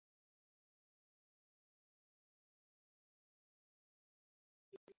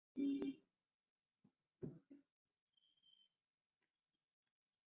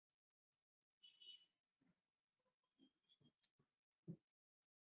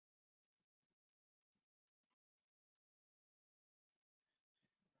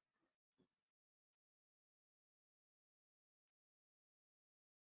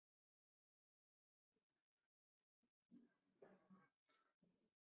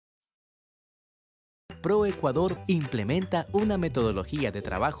ProEcuador implementa una metodología de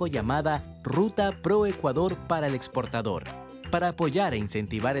trabajo llamada Ruta ProEcuador para el exportador, para apoyar e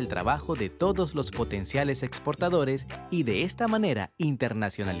incentivar el trabajo de todos los potenciales exportadores y de esta manera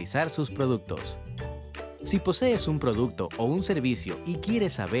internacionalizar sus productos. Si posees un producto o un servicio y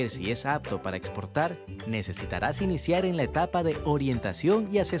quieres saber si es apto para exportar, necesitarás iniciar en la etapa de orientación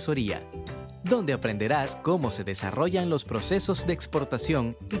y asesoría, donde aprenderás cómo se desarrollan los procesos de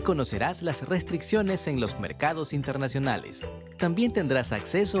exportación y conocerás las restricciones en los mercados internacionales. También tendrás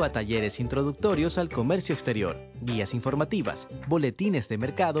acceso a talleres introductorios al comercio exterior, guías informativas, boletines de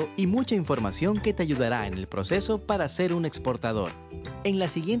mercado y mucha información que te ayudará en el proceso para ser un exportador. En la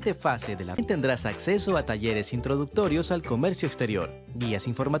siguiente fase de la tendrás acceso a talleres introductorios al comercio exterior, guías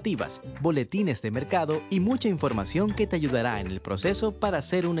informativas, boletines de mercado y mucha información que te ayudará en el proceso para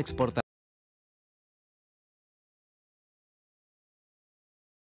ser un exportador.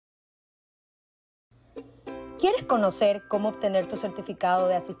 ¿Quieres conocer cómo obtener tu certificado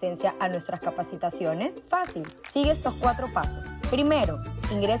de asistencia a nuestras capacitaciones? Fácil, sigue estos 4 pasos. Primero,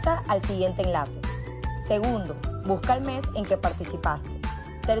 ingresa al siguiente enlace. Segundo, busca el mes en que participaste.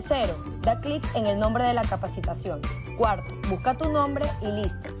 Tercero, da clic en el nombre de la capacitación. Cuarto, busca tu nombre y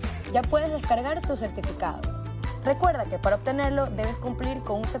listo. Ya puedes descargar tu certificado. Recuerda que para obtenerlo debes cumplir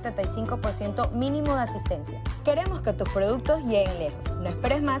con un 75% mínimo de asistencia. Queremos que tus productos lleguen lejos. No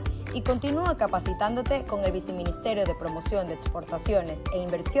esperes más y continúa capacitándote con el Viceministerio de Promoción de Exportaciones e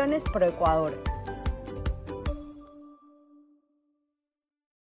Inversiones ProEcuador.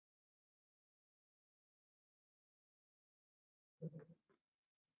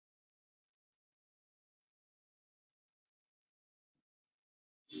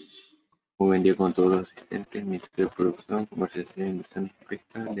 Muy buen día con todos los asistentes, Ministerio de Producción, Comercialización e Inversiones y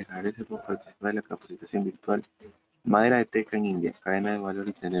Pesca. Les agradezco por participar en la capacitación virtual Madera de teca en India, cadena de valor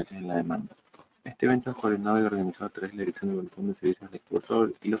y tendencias en la demanda. Este evento es coordinado y organizado a través de la Dirección de Evaluación de Servicios al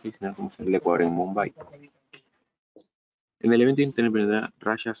Exportador y la Oficina Comercial de Ecuador en Mumbai. En el evento intervendrá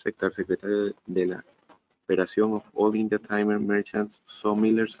Raja Sekar, secretario de la Federation of All India Timber Merchants,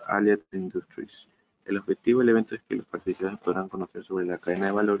 Sawmillers, Allied Industries. El objetivo del evento es que los participantes podrán conocer sobre la cadena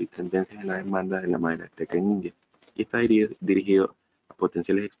de valor y tendencias en la demanda de la madera teca en India, y está dirigido a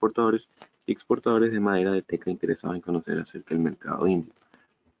potenciales exportadores y exportadores de madera de teca interesados en conocer acerca del mercado indio.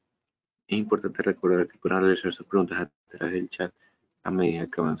 Es importante recordar que podrán realizar sus preguntas a través del chat a medida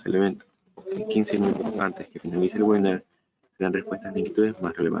que avance el evento. En 15 minutos antes que finalice el webinar, serán respuestas de inquietudes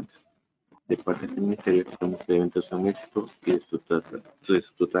más relevantes. De parte del Ministerio, esperamos que el evento sea un éxito y de su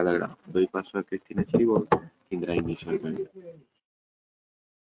total agrado. Doy paso a Cristina Chiribol, quien dará inicio al webinar.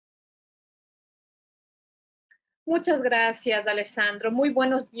 Muchas gracias, Alessandro. Muy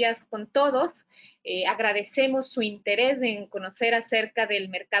buenos días con todos. Agradecemos su interés en conocer acerca del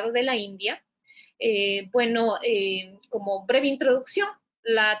mercado de la India. Como breve introducción,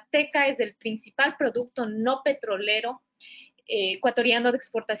 la teca es el principal producto no petrolero ecuatoriano de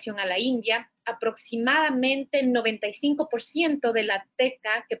exportación a la India. Aproximadamente 95% de la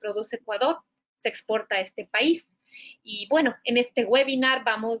teca que produce Ecuador se exporta a este país. Y bueno, en este webinar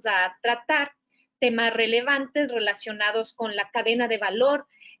vamos a tratar temas relevantes relacionados con la cadena de valor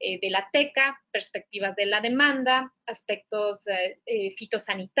de la teca, perspectivas de la demanda, aspectos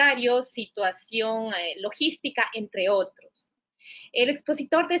fitosanitarios, situación logística, entre otros. El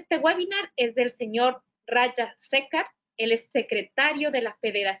expositor de este webinar es el señor Raja Sekar. Él es secretario de la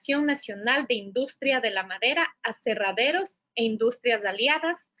Federación Nacional de Industria de la Madera, Aserraderos e Industrias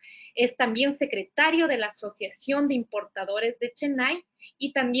Aliadas. Es también secretario de la Asociación de Importadores de Chennai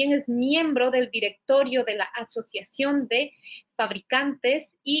y también es miembro del directorio de la Asociación de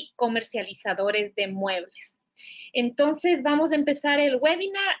Fabricantes y Comercializadores de Muebles. Entonces, vamos a empezar el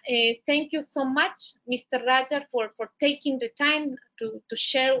webinar. Thank you so much, Mr. Raja, for taking the time to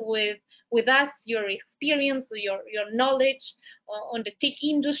share with us your experience, your knowledge on the TIC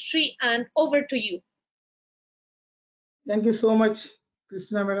industry, and over to you. Thank you so much,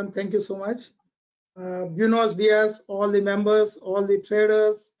 Christina Madam. Thank you so much. Buenos dias, all the members, all the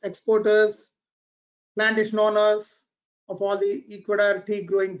traders, exporters, plantation owners of all the Ecuador tea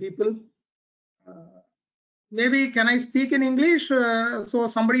growing people. Maybe can I speak in English? So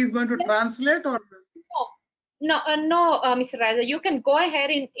somebody is going to translate, or? No, Mr. Riza, you can go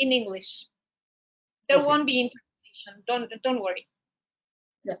ahead in English. There Okay. won't be interpretation. Don't worry.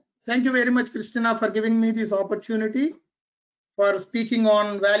 Yeah. Thank you very much, Christina, for giving me this opportunity for speaking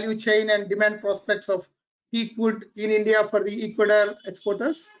on value chain and demand prospects of teak wood in India for the Ecuador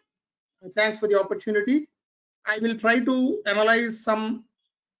exporters. Thanks for the opportunity. I will try to analyze some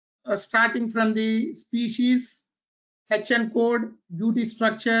starting from the species, HN code, duty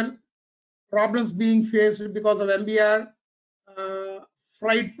structure, problems being faced because of MBR,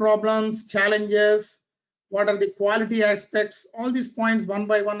 freight problems, challenges, what are the quality aspects, all these points one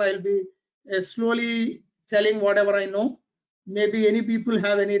by one. I'll be slowly telling whatever I know. Maybe any people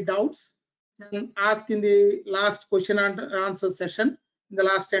have any doubts can ask in the last question and answer session in the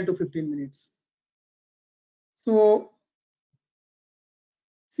last 10 to 15 minutes. So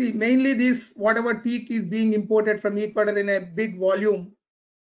see, mainly this, whatever teak is being imported from Ecuador in a big volume,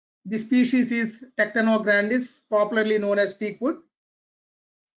 the species is Tecteno grandis, popularly known as teak wood.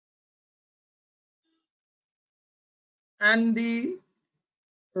 And the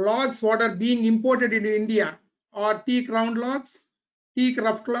logs what are being imported into India are teak round logs, teak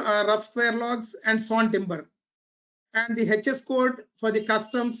rough square logs, and sawn timber. And the HS code for the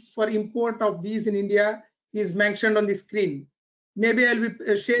customs for import of these in India is mentioned on the screen. Maybe I'll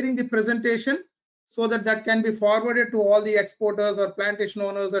be sharing the presentation so that can be forwarded to all the exporters or plantation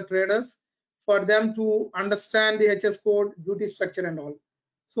owners or traders for them to understand the HS code, duty structure and all.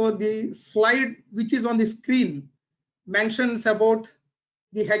 So the slide which is on the screen mentions about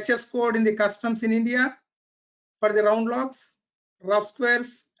the HS code in the customs in India for the round logs, rough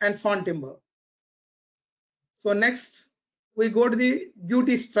squares, and sawn timber. So next, we go to the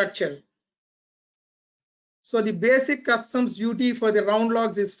duty structure. So the basic customs duty for the round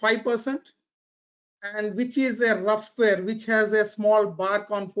logs is 5%, and which is a rough square, which has a small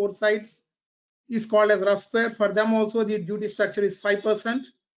bark on 4 sides, is called as rough square. For them also, the duty structure is 5%.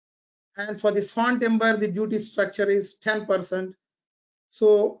 And for the sawn timber, the duty structure is 10%.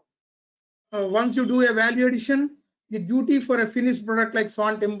 So once you do a value addition, the duty for a finished product like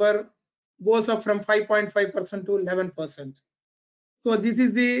sawn timber goes up from 5.5% to 11%. So this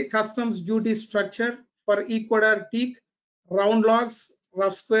is the customs duty structure for Ecuador teak, round logs,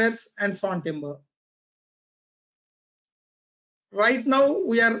 rough squares, and sawn timber. Right now,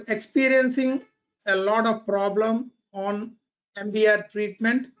 we are experiencing a lot of problem on MBR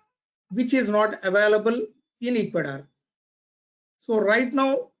treatment, which is not available in Ecuador. So right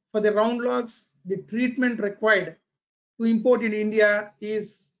now, for the round logs, the treatment required to import in India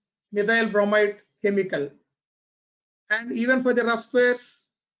is methyl bromide chemical. And even for the rough squares,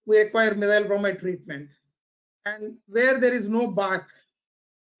 we require methyl bromide treatment. And where there is no bark,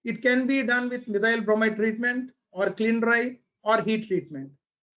 it can be done with methyl bromide treatment or clean dry or heat treatment.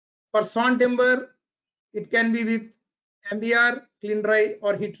 For sawn timber, it can be with MBR, clean dry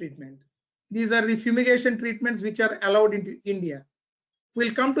or heat treatment. These are the fumigation treatments which are allowed into India.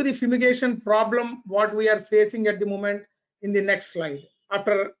 We'll come to the fumigation problem, what we are facing at the moment in the next slide,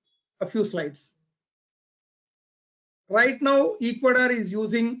 after a few slides. Right now, Ecuador is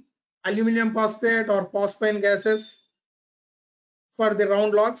using aluminum phosphate or phosphine gases for the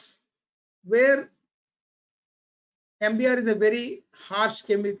round logs, where MBR is a very harsh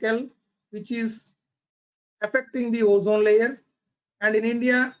chemical which is affecting the ozone layer. And in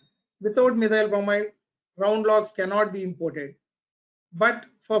India, without methyl bromide, round logs cannot be imported. But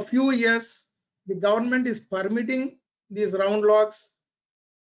for few years, the government is permitting these round logs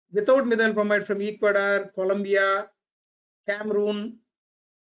without methyl bromide from Ecuador, Colombia, Cameroon,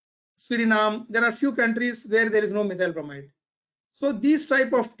 Suriname. There are few countries where there is no methyl bromide. So these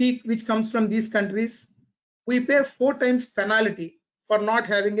type of teak which comes from these countries, we pay 4 times penalty for not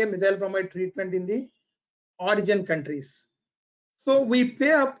having a methyl bromide treatment in the origin countries. So we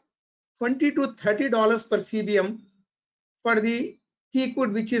pay up $20 to $30 per CBM for the teak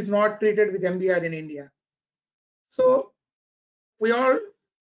wood which is not treated with MBR in India. So we all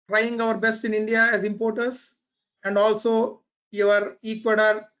trying our best in India as importers, and also your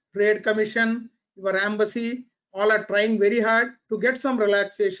Ecuador Trade Commission, your embassy, all are trying very hard to get some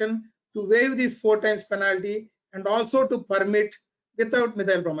relaxation, to waive this 4 times penalty, and also to permit without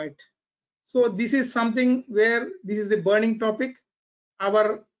methyl bromide. So this is something where this is the burning topic.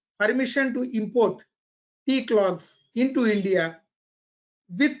 Our permission to import teak logs into India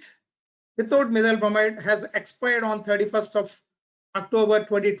without methyl bromide has expired on 31st of October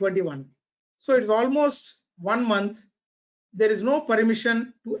 2021. So it's almost 1 month. There is no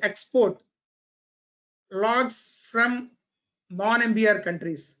permission to export logs from non-MBR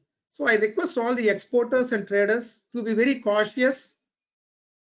countries. So I request all the exporters and traders to be very cautious,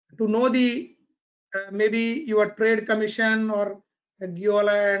 to know the maybe your trade commission or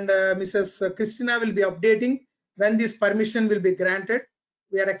Giola and Mrs. Christina will be updating when this permission will be granted.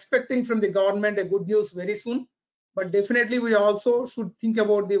 We are expecting from the government a good news very soon, but definitely we also should think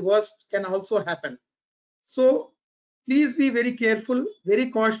about the worst can also happen. So please be very careful,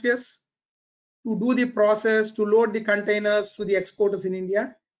 very cautious to do the process to load the containers to the exporters in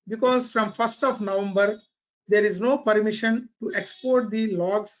India, because from 1st of November, there is no permission to export the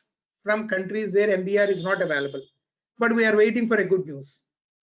logs from countries where MBR is not available. But we are waiting for a good news.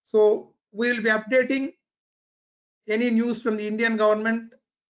 So we will be updating any news from the Indian government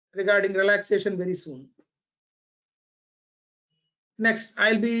regarding relaxation very soon. Next,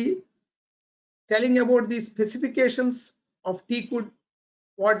 I'll be telling about the specifications of teak wood,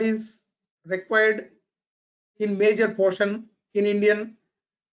 what is required in major portion in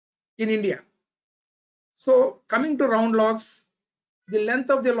India. So coming to round logs, the length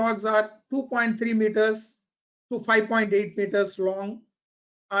of the logs are 2.3 meters to 5.8 meters long,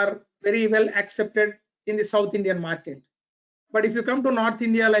 are very well accepted in the South Indian market. But if you come to North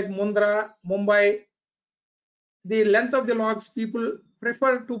India like Mundra, Mumbai, the length of the logs people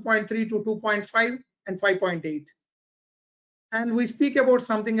prefer 2.3 to 2.5 and 5.8. And we speak about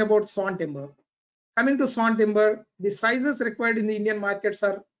something about sawn timber. Coming to sawn timber, the sizes required in the Indian markets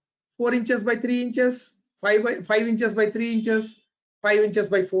are 4 inches by 3 inches, 5 inches by 3 inches, 5 inches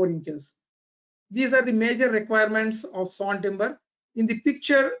by 4 inches. These are the major requirements of sawn timber. In the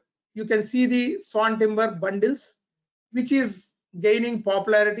picture, you can see the sawn timber bundles, which is gaining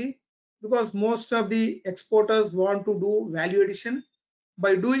popularity because most of the exporters want to do value addition.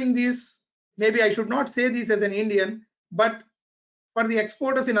 By doing this, maybe I should not say this as an Indian, but for the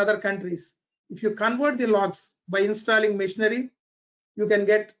exporters in other countries, if you convert the logs by installing machinery, you can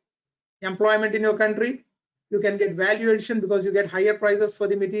get employment in your country, you can get value addition because you get higher prices for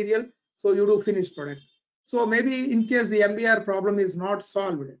the material, so you do finished product. So maybe in case the MBR problem is not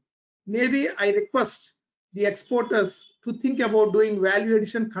solved, maybe I request the exporters to think about doing value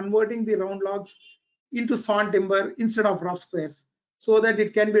addition, converting the round logs into sawn timber instead of rough squares, so that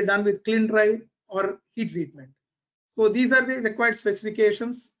it can be done with clean dry or heat treatment. So these are the required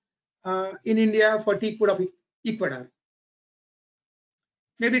specifications in India for teak wood of Ecuador.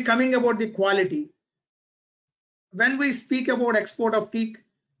 Maybe coming about the quality. When we speak about export of teak,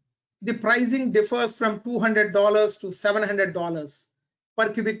 the pricing differs from $200 to $700 per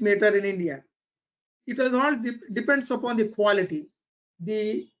cubic meter in India. It all depends upon the quality.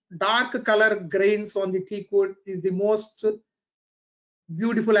 The dark color grains on the teak wood is the most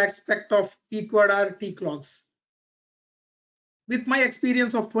beautiful aspect of Ecuador teak logs. With my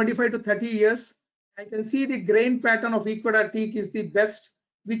experience of 25 to 30 years, I can see the grain pattern of Ecuador teak is the best,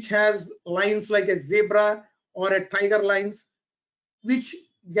 which has lines like a zebra or a tiger lines, which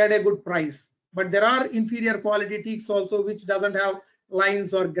get a good price. But there are inferior quality teaks also which doesn't have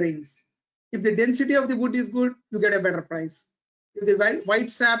lines or grains. If the density of the wood is good, you get a better price. If the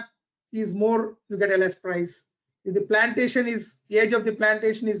white sap is more, you get a less price. If the plantation is, the age of the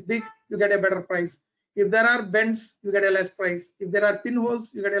plantation is big, you get a better price. If there are bends, you get a less price. If there are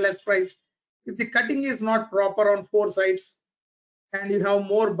pinholes, you get a less price. If the cutting is not proper on 4 sides and you have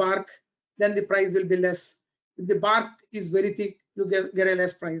more bark, then the price will be less. If the bark is very thick, you get a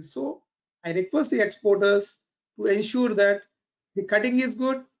less price. So I request the exporters to ensure that the cutting is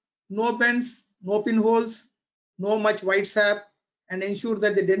good, no bends, no pinholes, no much white sap, and ensure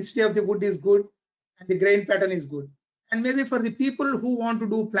that the density of the wood is good and the grain pattern is good. And maybe for the people who want to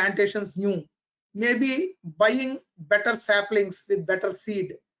do plantations new, maybe buying better saplings with better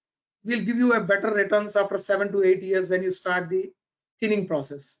seed will give you a better returns after 7 to 8 years when you start the thinning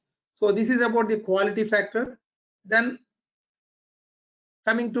process. So this is about the quality factor. Then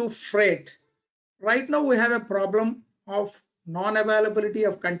coming to freight. Right now we have a problem of non-availability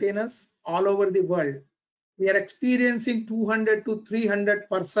of containers all over the world. We are experiencing 200 to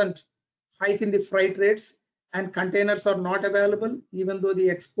 300% hike in the freight rates, and containers are not available even though the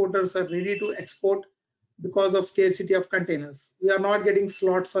exporters are ready to export because of scarcity of containers. We are not getting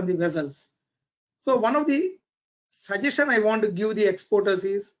slots on the vessels. So one of the suggestion I want to give the exporters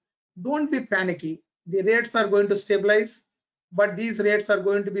is, don't be panicky. The rates are going to stabilize, but these rates are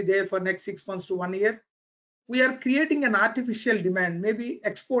going to be there for next 6 months to 1 year. We are creating an artificial demand. Maybe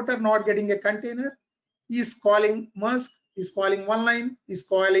exporter not getting a container, is calling Maersk, is calling one line, is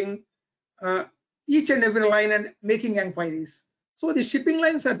calling each and every line and making inquiries. So the shipping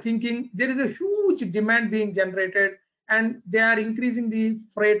lines are thinking there is a huge demand being generated and they are increasing the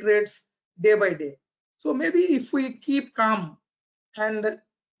freight rates day by day. So maybe if we keep calm and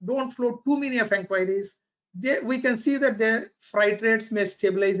don't float too many of inquiries, we can see that the freight rates may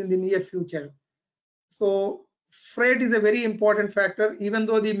stabilize in the near future. So freight is a very important factor. Even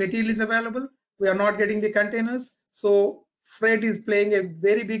though the material is available, we are not getting the containers. So freight is playing a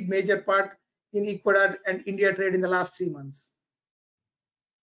very big major part in Ecuador and India trade in the last 3 months.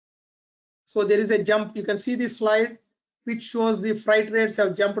 So there is a jump. You can see this slide, which shows the freight rates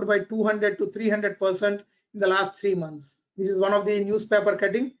have jumped by 200 to 300% in the last 3 months. This is one of the newspaper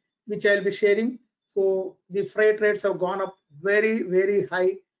cutting, which I'll be sharing. So the freight rates have gone up very, very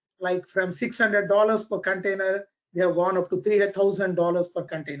high, like from $600 per container, they have gone up to $3,000 per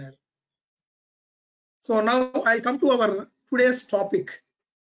container. So now I'll come to our today's topic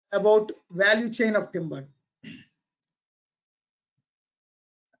about value chain of timber.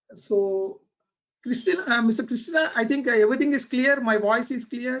 So Christina, Mr. Christina, I think everything is clear. My voice is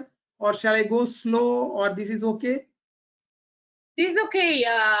clear, or shall I go slow, or this is okay? This is okay,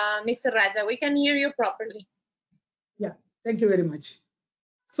 Mr. Raja. We can hear you properly. Yeah, thank you very much.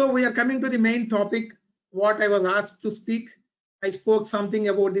 So we are coming to the main topic, what I was asked to speak. I spoke something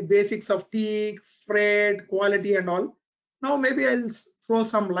about the basics of teak, freight, quality and all. Now maybe I'll throw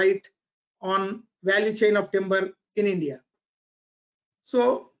some light on value chain of timber in India.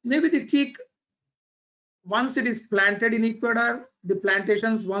 So maybe the teak, once it is planted in Ecuador, the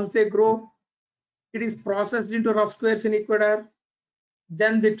plantations, once they grow, it is processed into rough squares in Ecuador.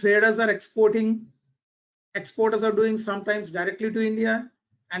 Then the traders are exporting. Exporters are doing sometimes directly to India,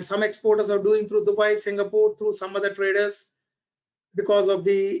 and some exporters are doing through Dubai, Singapore, through some other traders, because of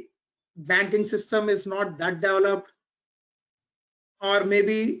the banking system is not that developed, or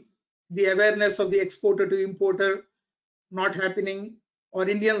maybe the awareness of the exporter to importer not happening, or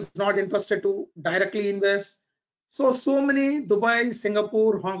Indians not interested to directly invest. So many Dubai,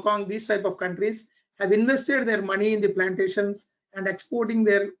 Singapore, Hong Kong, these type of countries have invested their money in the plantations and exporting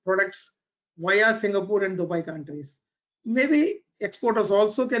their products via Singapore and Dubai countries. Maybe exporters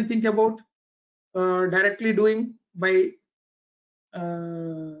also can think about directly doing by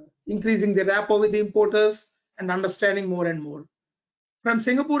increasing the rapport with the importers and understanding more and more. From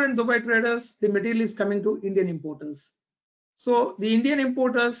Singapore and Dubai traders, the material is coming to Indian importers. So the Indian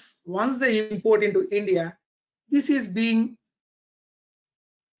importers, once they import into India, this is being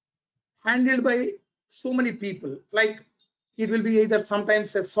handled by so many people. Like it will be either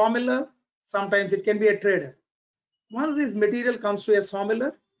sometimes a sawmiller, sometimes it can be a trader. Once this material comes to a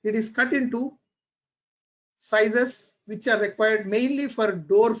sawmiller, it is cut into sizes which are required mainly for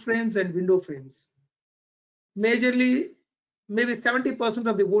door frames and window frames. Majorly, maybe 70%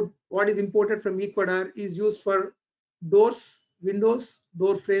 of the wood what is imported from Ecuador is used for doors, windows,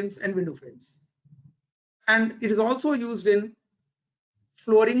 door frames and window frames. And it is also used in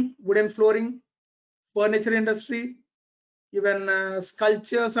flooring, wooden flooring, furniture industry, even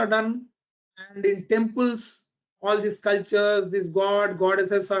sculptures are done, and in temples, all these sculptures, these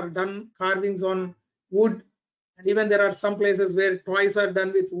goddesses are done, carvings on wood, and even there are some places where toys are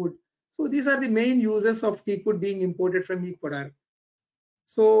done with wood. So these are the main uses of teak wood being imported from Ecuador.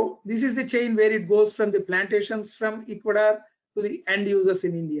 So this is the chain where it goes from the plantations from Ecuador to the end users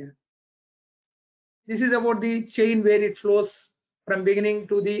in India. This is about the chain where it flows from beginning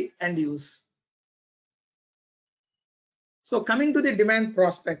to the end use. So coming to the demand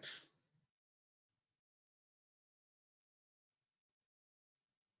prospects.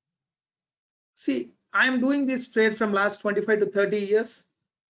 See, I am doing this trade from last 25 to 30 years.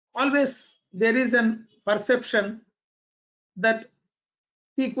 Always there is a perception that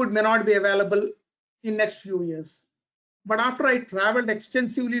teak wood may not be available in next few years. But after I traveled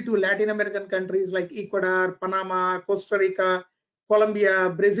extensively to Latin American countries like Ecuador, Panama, Costa Rica, Colombia,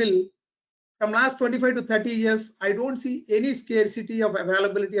 Brazil, from last 25 to 30 years, I don't see any scarcity of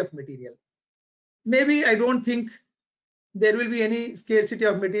availability of material. Maybe I don't think there will be any scarcity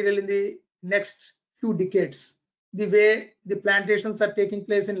of material in the next few decades, the way the plantations are taking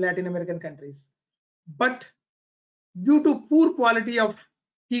place in Latin American countries. But due to poor quality of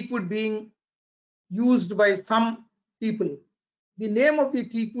teak wood being used by some people, the name of the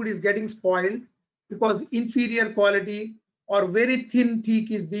teak wood is getting spoiled because inferior quality or very thin teak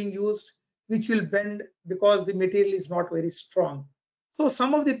is being used, which will bend because the material is not very strong. So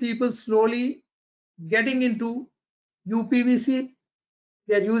some of the people slowly getting into UPVC.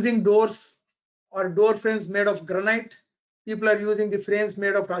 They are using doors or door frames made of granite. People are using the frames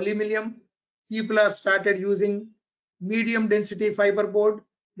made of aluminum. People have started using medium density fiber board.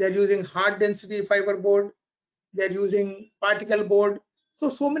 They are using hard density fiber board. They are using particle board.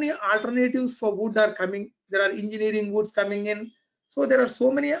 So many alternatives for wood are coming. There are engineering woods coming in. So there are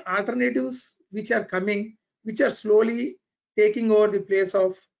so many alternatives which are coming, which are slowly taking over the place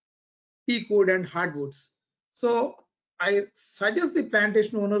of teak wood and hardwoods. So I suggest the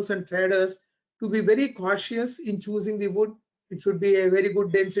plantation owners and traders to be very cautious in choosing the wood. It should be a very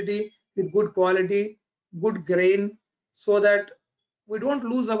good density with good quality, good grain, so that we don't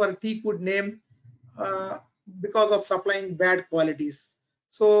lose our teak wood name because of supplying bad qualities.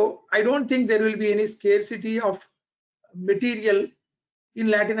 So I don't think there will be any scarcity of material in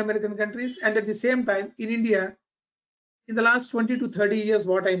Latin American countries. And at the same time, in India, in the last 20 to 30 years,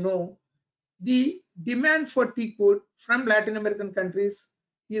 what I know, the demand for teak wood from Latin American countries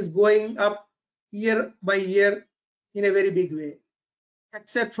is going up year by year in a very big way,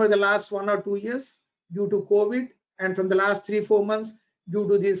 except for the last 1 or 2 years due to COVID, and from the last 3-4 months due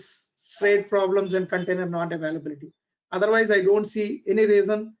to these freight problems and container not availability. Otherwise, I don't see any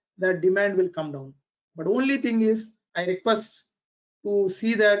reason that demand will come down. But only thing is, I request to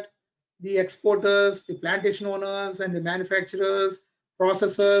see that the exporters, the plantation owners, and the manufacturers,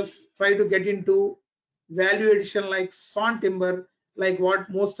 processors try to get into value addition like sawn timber, like what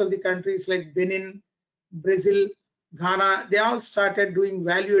most of the countries like Benin, Brazil, Ghana, they all started doing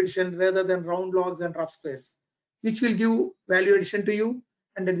value addition rather than round logs and rough squares, which will give value addition to you.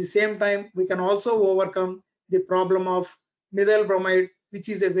 And at the same time, we can also overcome the problem of methyl bromide, which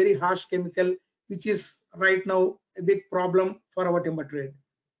is a very harsh chemical, which is right now a big problem for our timber trade.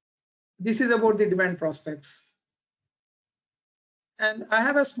 This is about the demand prospects. And I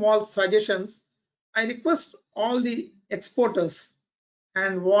have a small suggestions. I request all the exporters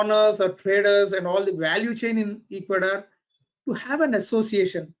and owners or traders and all the value chain in Ecuador to have an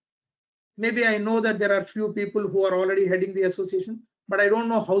association. Maybe I know that there are few people who are already heading the association, but I don't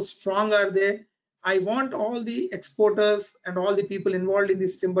know how strong are they. I want all the exporters and all the people involved in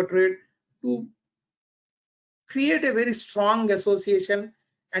this timber trade to create a very strong association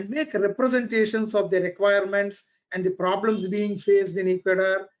and make representations of the requirements and the problems being faced in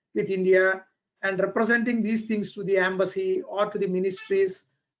Ecuador with India, and representing these things to the embassy or to the ministries,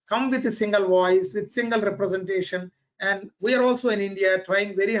 come with a single voice, with single representation. And we are also in India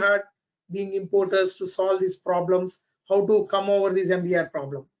trying very hard, being importers, to solve these problems, how to come over this MBR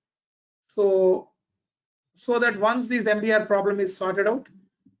problem. So that once this MBR problem is sorted out,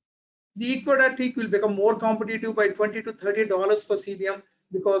 the Ecuador teak will become more competitive by $20 to $30 per CBM,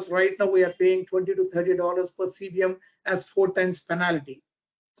 because right now we are paying $20 to $30 per CBM as 4 times penalty.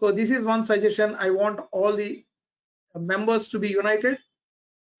 So this is one suggestion. I want all the members to be united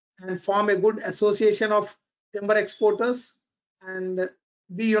and form a good association of timber exporters and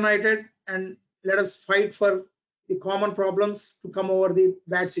be united, and let us fight for the common problems to come over the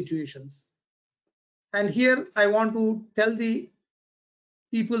bad situations. And here I want to tell the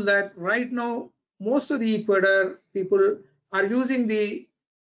people that right now most of the Ecuador people are using the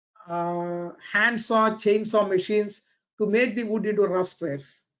handsaw, chainsaw machines to make the wood into rough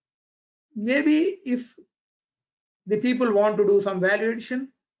squares. Maybe if the people want to do some value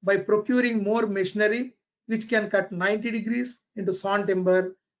addition by procuring more machinery which can cut 90 degrees into sawn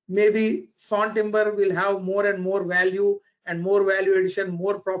timber, maybe sawn timber will have more and more value and more value addition,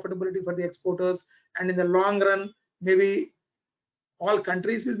 more profitability for the exporters. And in the long run, maybe all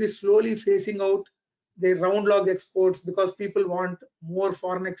countries will be slowly phasing out the round log exports because people want more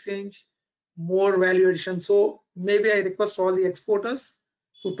foreign exchange, more value addition. So maybe I request all the exporters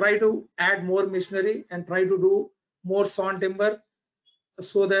to try to add more machinery and try to do more sawn timber,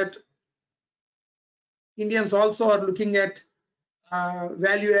 so that Indians also are looking at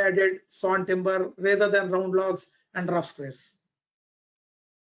value added sawn timber rather than round logs and rough squares.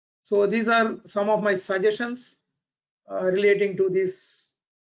 So these are some of my suggestions relating to this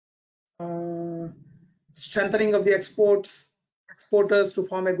strengthening of the exporters to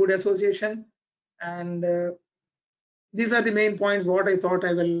form a good association. And these are the main points what I thought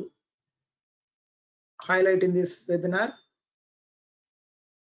I will highlight in this webinar.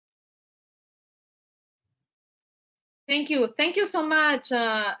 Thank you. Thank you so much,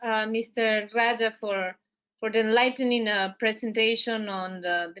 Mr. Raja, for the enlightening presentation on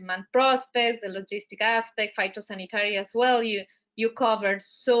the demand prospects, the logistic aspect, phytosanitary as well. You covered.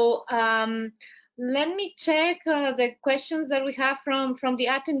 So let me check the questions that we have from the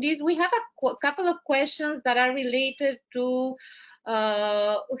attendees. We have a couple of questions that are related to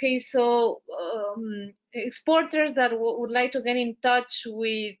okay, so exporters that would like to get in touch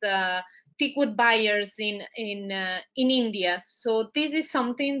with teakwood buyers in India. So this is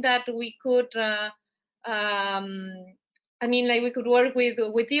something that we could I mean, like, we could work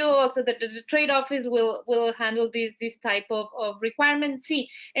with you also, that the trade office will handle this type of requirements. Sí,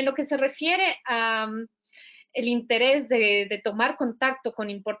 en lo que se refiere a el interés de tomar contacto con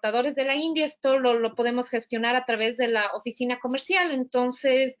importadores de la India, esto lo podemos gestionar a través de la oficina comercial.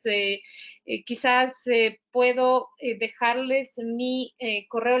 Entonces, quizás puedo dejarles mi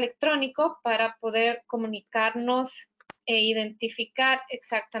correo electrónico para poder comunicarnos e identificar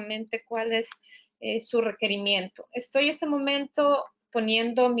exactamente cuál es su requerimiento. Estoy en este momento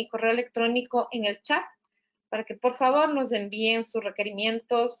poniendo mi correo electrónico en el chat para que por favor nos envíen sus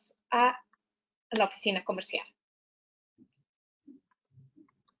requerimientos a la oficina comercial.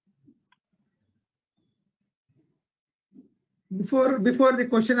 Before the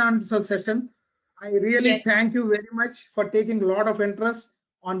question and answer session, I really thank you very much for taking a lot of interest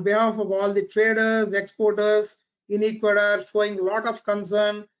on behalf of all the traders, exporters in Ecuador, showing a lot of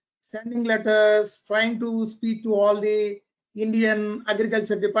concern, sending letters, trying to speak to all the Indian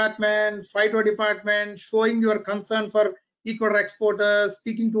Agriculture Department, Phyto Department, showing your concern for Ecuador exporters,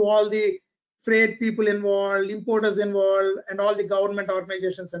 speaking to all the trade people involved, importers involved, and all the government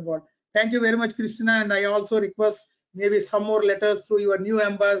organizations involved. Thank you very much, Christina, and I also request maybe some more letters through your new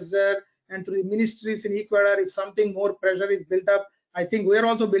ambassador and through the ministries in Ecuador. If something more pressure is built up, I think we're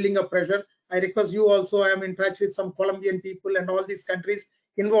also building up pressure. I request you also, I am in touch with some Colombian people and all these countries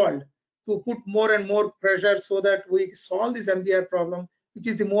involved to put more and more pressure so that we solve this MBR problem, which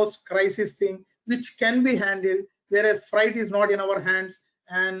is the most crisis thing, which can be handled, whereas freight is not in our hands,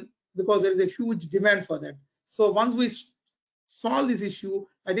 and because there is a huge demand for that. So once we solve this issue,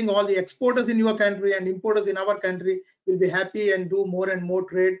 I think all the exporters in your country and importers in our country will be happy and do more and more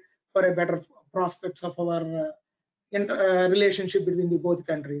trade for a better prospects of our relationship between the both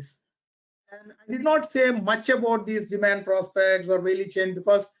countries. And I did not say much about these demand prospects or value chain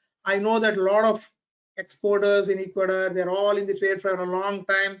because I know that a lot of exporters in Ecuador, they're all in the trade for a long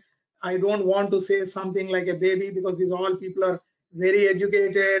time. I don't want to say something like a baby because these all people are very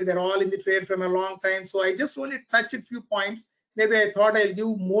educated. They're all in the trade from a long time. So I just only touched a few points. Maybe I thought I'll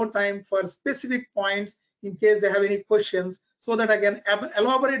give more time for specific points in case they have any questions so that I can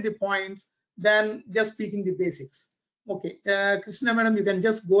elaborate the points than just speaking the basics. Okay, Krishna madam, you can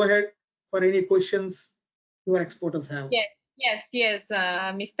just go ahead for any questions your exporters have. Yes,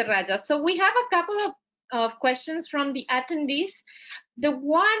 Mr. Raja. So we have a couple of questions from the attendees.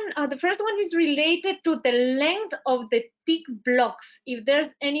 The first one is related to the length of the thick blocks. If there's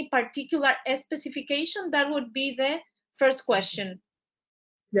any particular specification, that would be the first question.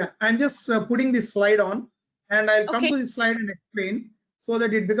 Yeah, I'm just putting this slide on, and I'll come to this slide and explain so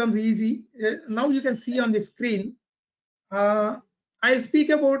that it becomes easy. Now you can see on the screen. I'll speak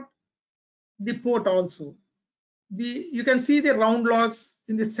about the port also. You can see the round logs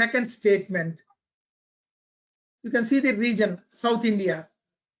in the second statement. You can see the region, South India.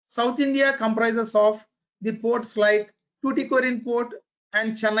 South India comprises of the ports like Tuticorin port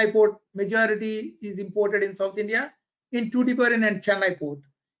and Chennai port. Majority is imported in South India in Tuticorin and Chennai port.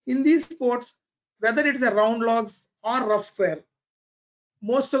 In these ports, whether it's a round logs or rough square,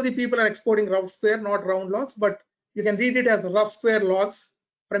 most of the people are exporting rough square, not round logs, but you can read it as rough square logs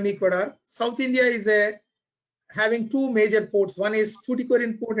from Ecuador. South India is having two major ports. One is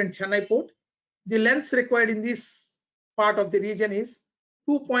Tuticorin port and Chennai port. The lengths required in this part of the region is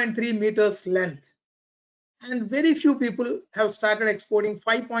 2.3 meters length. And very few people have started exporting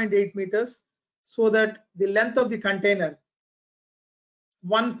 5.8 meters so that the length of the container,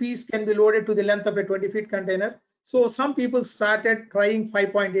 one piece can be loaded to the length of a 20-feet container. So some people started trying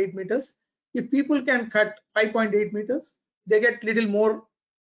 5.8 meters. If people can cut 5.8 meters, they get little more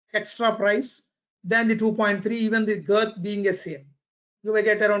extra price than the 2.3, even the girth being the same. You may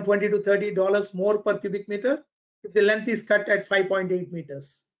get around $20 to $30 more per cubic meter if the length is cut at 5.8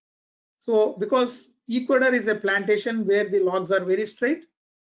 meters. So because Ecuador is a plantation where the logs are very straight,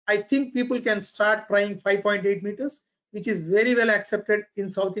 I think people can start trying 5.8 meters, which is very well accepted in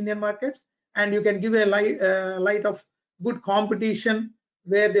South Indian markets. And you can give a light of good competition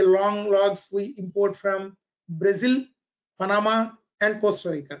where the long logs we import from Brazil, Panama, and Costa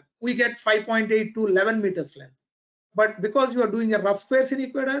Rica. We get 5.8 to 11 meters length. But because you are doing a rough squares in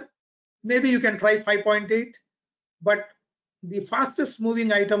Ecuador, maybe you can try 5.8. But the fastest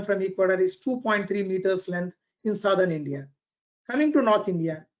moving item from Ecuador is 2.3 meters length in southern India. Coming to North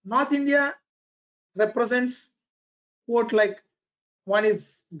India, North India represents port like one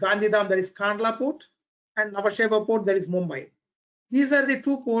is Gandhidham, that is Kandla port, and Navasheva port, that is Mumbai. These are the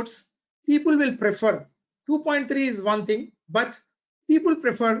two ports people will prefer. 2.3 is one thing, but people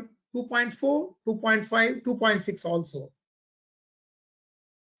prefer 2.4, 2.5, 2.6 also.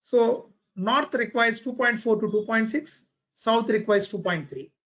 So North requires 2.4 to 2.6, South requires 2.3.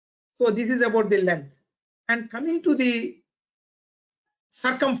 So this is about the length. And coming to the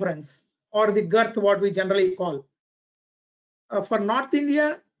circumference or the girth, what we generally call. For North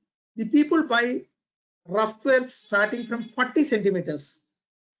India, the people buy rough squares starting from 40 centimeters.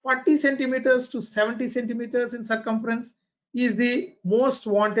 40 centimeters to 70 centimeters in circumference is the most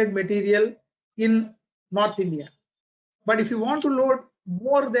wanted material in North India. But if you want to load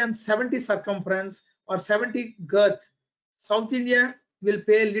more than 70 circumference or 70 girth, South India will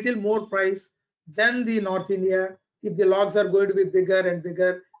pay a little more price than the North India if the logs are going to be bigger and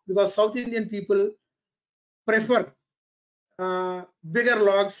bigger, because South Indian people prefer bigger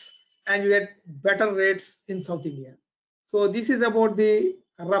logs and you get better rates in South India. So this is about the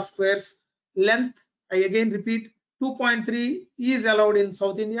rough squares. Length, I again repeat, 2.3 is allowed in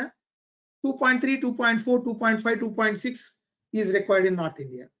South India. 2.3, 2.4, 2.5, 2.6 is required in North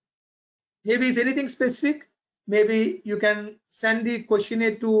India. Maybe if anything specific, maybe you can send the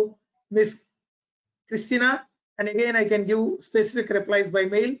questionnaire to Miss Christina, and again I can give specific replies by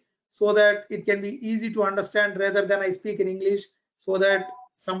mail so that it can be easy to understand rather than I speak in English, so that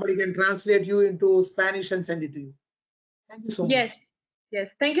somebody can translate you into Spanish and send it to you. Thank you so much.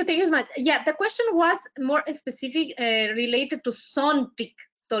 Yes, thank you so much. Yeah, the question was more specific related to Sontic,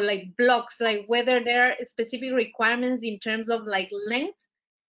 so like blocks, like whether there are specific requirements in terms of like length.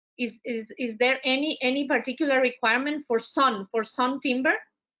 Is there any particular requirement for sawn timber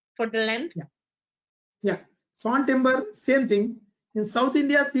for the length? Yeah, sawn timber, same thing. In South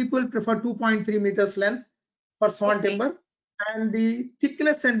India, people prefer 2.3 meters length for sawn timber, and the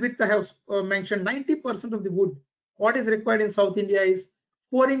thickness and width I have mentioned. 90% of the wood what is required in South India is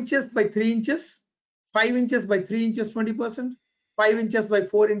 4 inches by 3 inches, 5 inches by 3 inches 20%, 5 inches by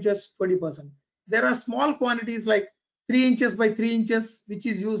 4 inches 20%. There are small quantities like 3 inches by 3 inches which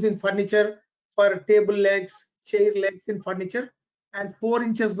is used in furniture for table legs, chair legs in furniture, and 4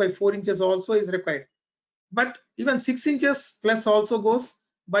 inches by 4 inches also is required. But even 6 inches plus also goes,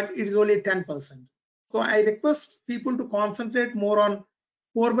 but it is only 10%. So I request people to concentrate more on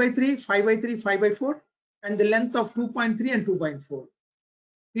 4 by 3, 5 by 3, 5 by 4, and the length of 2.3 and 2.4.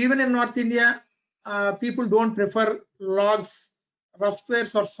 Even in North India, people don't prefer logs, rough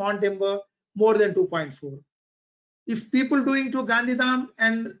squares or sawn timber more than 2.4. If people doing to Gandhidham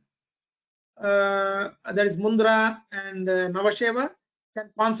and that is Mundra and Navasheva can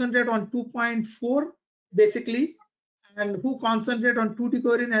concentrate on 2.4 basically, and who concentrate on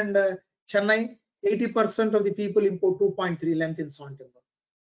Tuticorin and Chennai, 80% of the people import 2.3 length in sawn timber.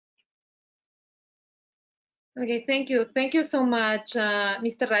 Okay, thank you so much,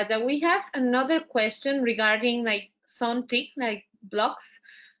 Mr. Raja. We have another question regarding like sawn teak, like blocks.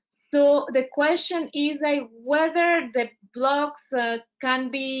 So the question is like whether the blocks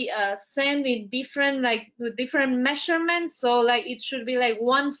can be sent in different with different measurements. So like it should be like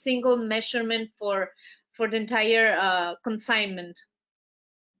one single measurement for the entire consignment.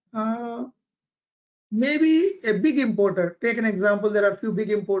 Maybe a big importer. Take an example. There are a few big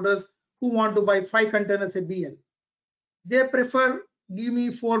importers who want to buy 5 containers a BL. They prefer give me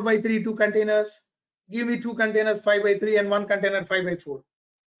 4 by 3 2 containers, give me 2 containers 5 by 3 and 1 container 5 by 4.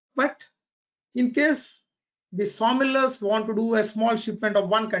 But in case the sawmillers want to do a small shipment of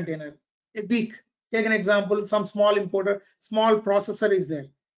 1 container a week, take an example, some small importer, small processor is there.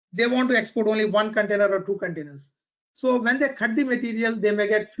 They want to export only 1 container or 2 containers. So when they cut the material, they may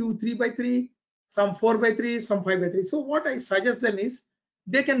get few 3 by 3, some 4 by 3, some 5 by 3. So what I suggest them is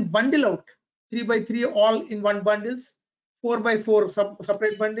they can bundle out 3 by 3 all in one bundles, 4 by 4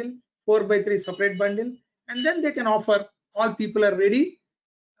 separate bundle, 4 by 3 separate bundle, and then they can offer all people are ready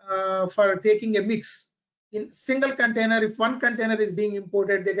for taking a mix. In single container, if 1 container is being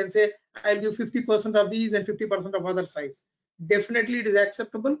imported, they can say, I'll give 50% of these and 50% of other size. Definitely it is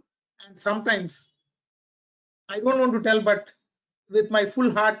acceptable. And sometimes, I don't want to tell, but with my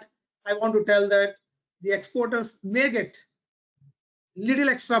full heart, I want to tell that the exporters may get little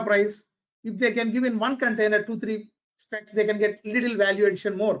extra price. If they can give in 1 container 2-3 specs, they can get little value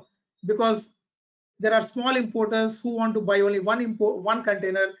addition more, because there are small importers who want to buy only one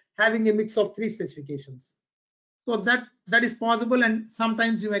container having a mix of 3 specifications. So that is possible, and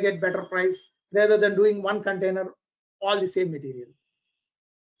sometimes you may get better price rather than doing 1 container all the same material.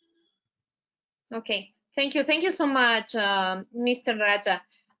 Okay, thank you so much, Mr. Raja.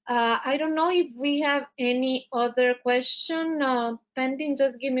 I don't know if we have any other question pending.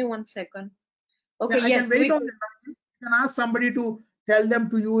 Just give me 1 second. Okay, yeah, I can wait on the line. You can ask somebody to tell them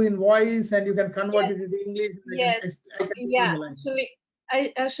to you in voice, and you can convert it into English. Yes. I can Yeah.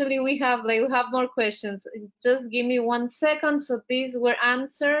 Actually, we have more questions. Just give me 1 second. So these were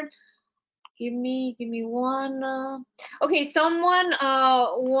answered. Give me one. Okay, someone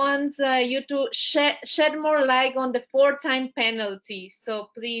wants you to shed more light on the 4-time penalty. So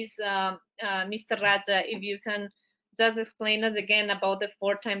please, Mr. Raja, if you can just explain us again about the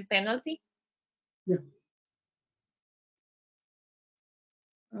 4-time penalty. Yeah.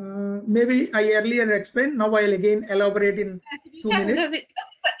 Maybe I earlier explained. Now I'll again elaborate in 2 minutes.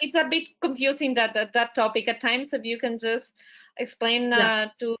 It's a bit confusing that topic at times. So if you can just explain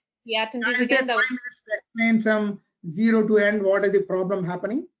to the attendees again. I'll take 5 minutes to explain from 0 to end what is the problem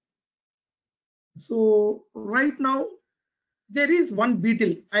happening. So right now there is one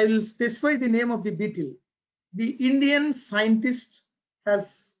beetle. I will specify the name of the beetle. The Indian scientist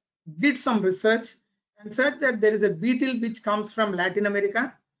has did some research and said that there is a beetle which comes from Latin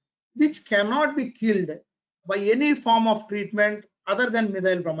America, which cannot be killed by any form of treatment other than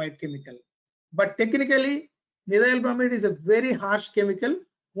methyl bromide chemical. But technically, methyl bromide is a very harsh chemical.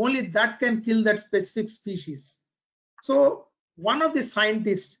 Only that can kill that specific species. So one of the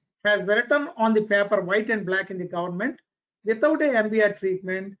scientists has written on the paper, white and black in the government, without a MBR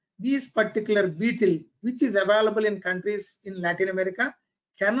treatment, these particular beetle, which is available in countries in Latin America,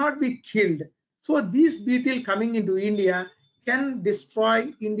 cannot be killed. So these beetle coming into India can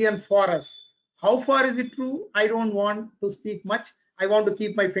destroy Indian forests. How far is it true? I don't want to speak much. I want to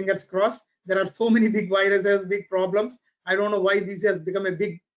keep my fingers crossed. There are so many big viruses, big problems. I don't know why this has become a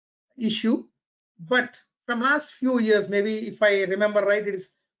big issue. But from last few years, maybe if I remember right, it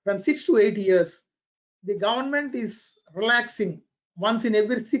is from 6 to 8 years, the government is relaxing once in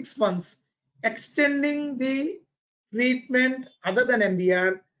every 6 months, extending the treatment other than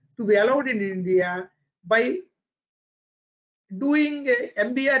MBR to be allowed in India by doing a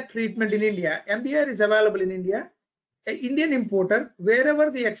MBR treatment in India. MBR is available in India. An Indian importer, wherever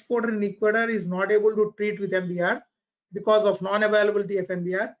the exporter in Ecuador is not able to treat with MBR because of non-availability of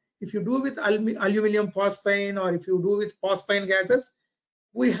MBR, if you do with aluminum phosphine or if you do with phosphine gases,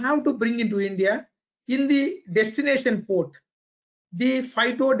 we have to bring into India in the destination port, the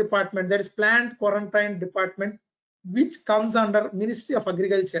phyto department, that is plant quarantine department, which comes under Ministry of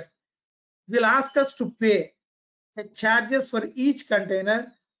Agriculture, will ask us to pay charges for each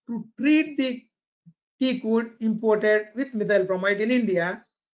container to treat the teak wood imported with methyl bromide in India,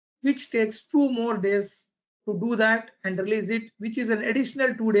 which takes 2 more days to do that and release it, which is an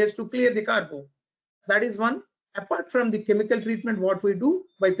additional 2 days to clear the cargo. That is one. Apart from the chemical treatment, what we do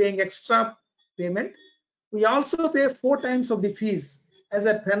by paying extra payment, we also pay 4 times of the fees as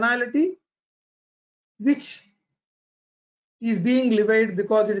a penalty, which is being levied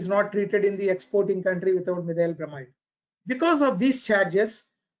because it is not treated in the exporting country without methyl bromide. Because of these charges,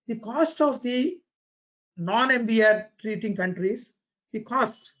 the cost of the non-MBR treating countries, the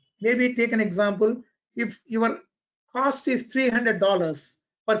cost, maybe take an example, if your cost is $300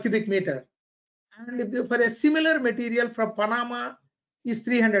 per cubic meter, and if for a similar material from Panama is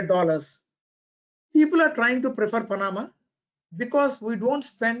 $300, people are trying to prefer Panama because we don't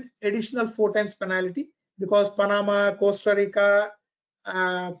spend additional 4 times penalty, because Panama, Costa Rica,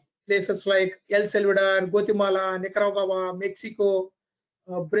 places like El Salvador, Guatemala, Nicaragua, Mexico,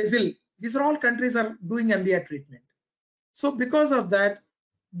 Brazil, these are all countries are doing MBR treatment. So because of that,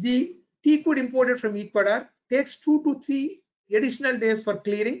 the teak wood imported from Ecuador takes 2 to 3 additional days for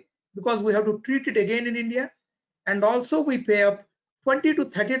clearing, because we have to treat it again in India, and also we pay up $20 to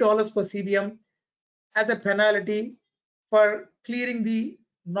 $30 per CBM as a penalty for clearing the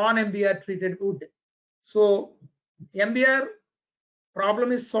non-MBR treated wood. So MBR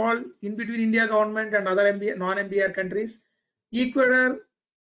problem is solved in between India government and other non-MBR countries. Ecuador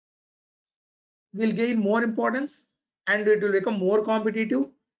will gain more importance and it will become more competitive,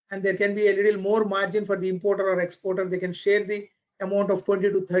 and there can be a little more margin for the importer or exporter. They can share the amount of $20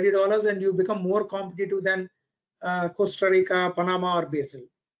 to $30 and you become more competitive than Costa Rica, Panama or Brazil.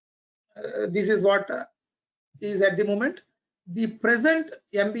 This is what is at the moment. The present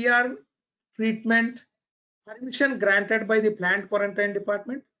MBR treatment permission granted by the plant quarantine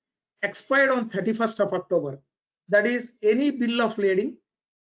department expired on 31st of October. That is, any bill of lading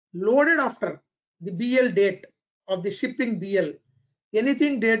loaded after the BL date of the shipping BL,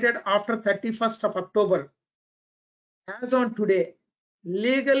 anything dated after 31st of October, as on today,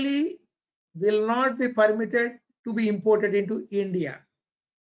 legally will not be permitted to be imported into India.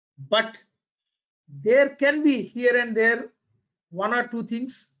 But there can be here and there 1 or 2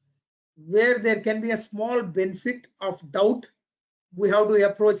 things where there can be a small benefit of doubt. We have to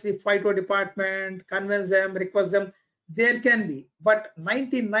approach the phyto department, convince them, request them. There can be, but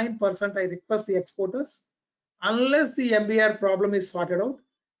 99% I request the exporters, unless the MBR problem is sorted out,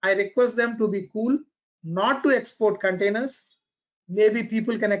 I request them to be cool, not to export containers, maybe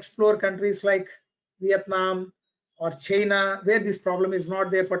people can explore countries like Vietnam or China, where this problem is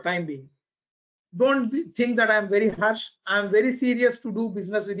not there for time being. Don't think that I'm very harsh. I'm very serious to do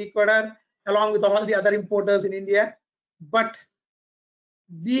business with Ecuador along with all the other importers in India. But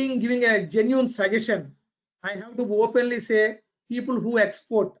giving a genuine suggestion, I have to openly say people who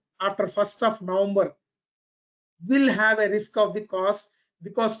export after 1st of November will have a risk of the cost,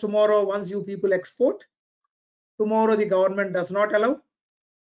 because tomorrow once you people export, tomorrow the government does not allow.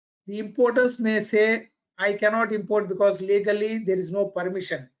 The importers may say, I cannot import because legally there is no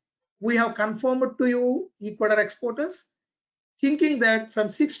permission. We have confirmed to you, Ecuador exporters, thinking that from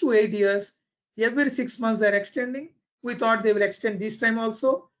 6 to 8 years, every 6 months they're extending. We thought they will extend this time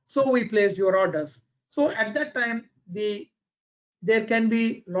also, so we placed your orders. So at that time, there can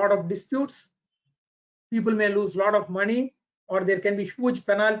be a lot of disputes. People may lose a lot of money, or there can be huge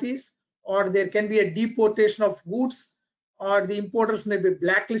penalties, or there can be a deportation of goods, or the importers may be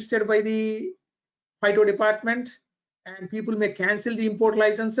blacklisted by the FITO department, and people may cancel the import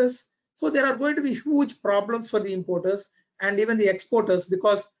licenses. So there are going to be huge problems for the importers and even the exporters,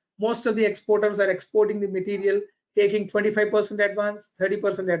 because most of the exporters are exporting the material taking 25% advance,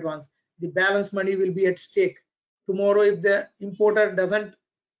 30% advance. The balance money will be at stake. Tomorrow, if the importer doesn't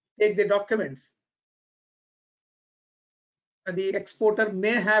take the documents, the exporter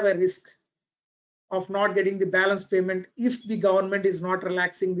may have a risk of not getting the balance payment if the government is not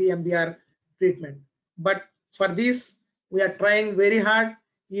relaxing the MBR treatment. But for this, we are trying very hard.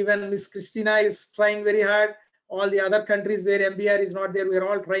 Even Ms. Christina is trying very hard. All the other countries where MBR is not there, we are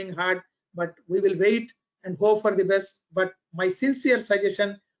all trying hard, but we will wait and hope for the best. But my sincere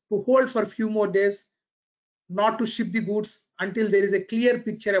suggestion to hold for a few more days, not to ship the goods until there is a clear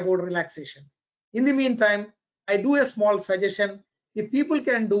picture about relaxation. In the meantime, I do a small suggestion. If people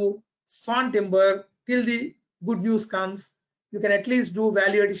can do sawn timber till the good news comes, you can at least do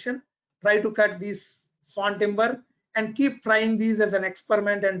value addition. Try to cut this sawn timber and keep trying these as an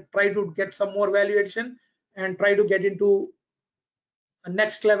experiment and try to get some more value addition and try to get into a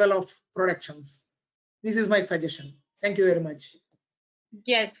next level of productions. This is my suggestion. Thank you very much.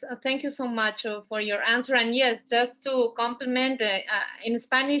 Yes, thank you so much for your answer. And yes, just to complement, in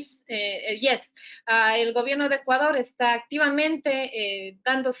Spanish, yes, el gobierno de Ecuador está activamente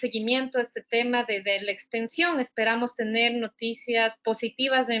dando seguimiento a este tema de la extensión. Esperamos tener noticias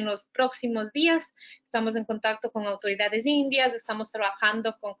positivas en los próximos días. Estamos en contacto con autoridades indias, estamos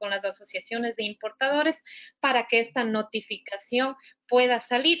trabajando con las asociaciones de importadores para que esta notificación pueda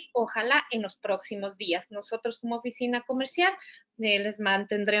salir, ojalá en los próximos días. Nosotros como oficina comercial les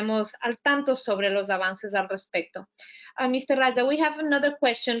mantendremos al tanto sobre los avances al respecto. Mr. Raja, we have another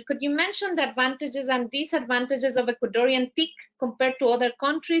question. Could you mention the advantages and disadvantages of Ecuadorian teak compared to other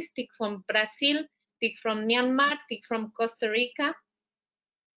countries, teak from Brazil, teak from Myanmar, teak from Costa Rica?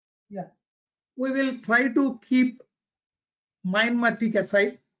 Yeah, we will try to keep Myanmar teak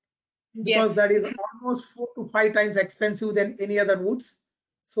aside, because that is almost 4 to 5 times expensive than any other woods.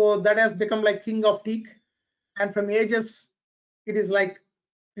 So that has become like king of teak. And from ages, it is like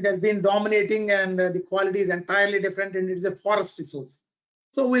it has been dominating, and the quality is entirely different, and it is a forest resource.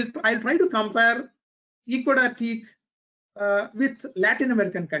 So I'll try to compare Ecuador teak with Latin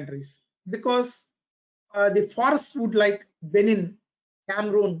American countries, because the forest wood like Benin,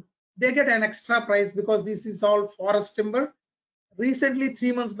 Cameroon, they get an extra price because this is all forest timber. Recently,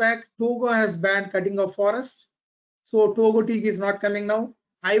 3 months back, Togo has banned cutting of forest. So Togo teak is not coming now.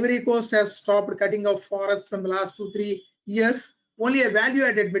 Ivory Coast has stopped cutting of forest from the last 2-3 years. Only a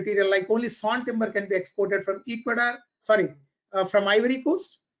value-added material like only sawn timber can be exported from from Ivory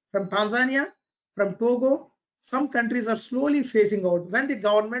Coast, from Tanzania, from Togo. Some countries are slowly phasing out when the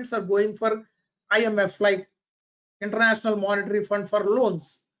governments are going for IMF, like International Monetary Fund, for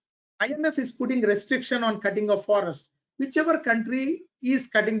loans. IMF is putting restriction on cutting of forest. Whichever country is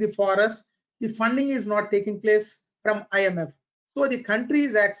cutting the forest, the funding is not taking place from IMF. So the country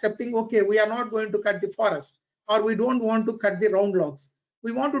is accepting, okay, we are not going to cut the forest, or we don't want to cut the round logs.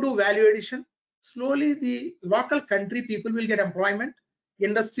 We want to do value addition. Slowly, the local country people will get employment,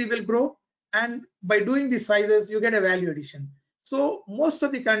 industry will grow, and by doing the sizes, you get a value addition. So most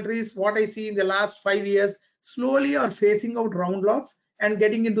of the countries, what I see in the last 5 years, slowly are phasing out round logs and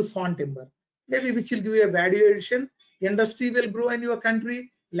getting into sawn timber, maybe which will give you a value addition. Industry will grow in your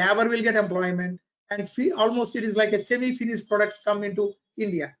country, labor will get employment, and almost it is like a semi-finished products come into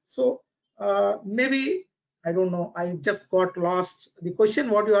India. So maybe, I don't know, I just got lost. The question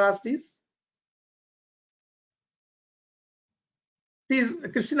what you asked is, please,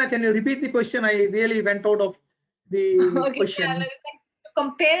 Christina, can you repeat the question? I really went out of the question.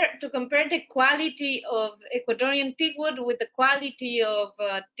 compare the quality of Ecuadorian teak wood with the quality of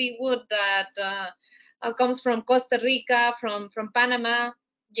teak wood that comes from Costa Rica, from Panama.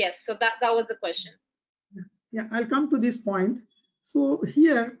 Yes, so that was the question. Yeah, I'll come to this point. So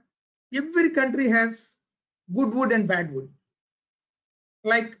here, every country has good wood and bad wood.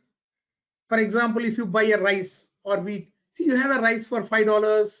 Like, for example, if you buy a rice or wheat, see, you have a rice for $5,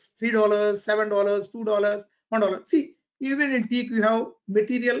 $3, $7, $2, $1. See, even in teak, you have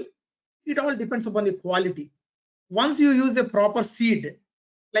material. It all depends upon the quality. Once you use a proper seed,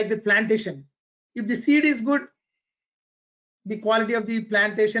 like the plantation, if the seed is good, the quality of the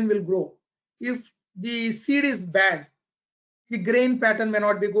plantation will grow. If the seed is bad, the grain pattern may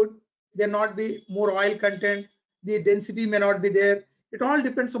not be good, there not be more oil content, the density may not be there. It all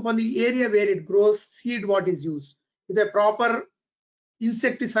depends upon the area where it grows, seed what is used. If a proper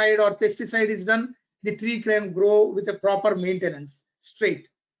insecticide or pesticide is done, the tree can grow with a proper maintenance, straight.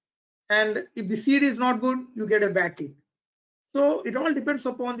 And if the seed is not good, you get a bad teak. So it all depends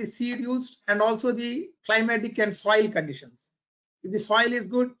upon the seed used and also the climatic and soil conditions. If the soil is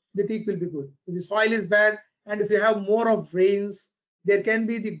good, the teak will be good. If the soil is bad, and if you have more of rains, there can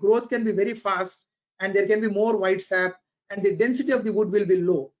be, the growth can be very fast and there can be more white sap and the density of the wood will be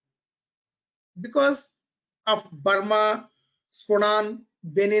low. Because of Burma, Sudan,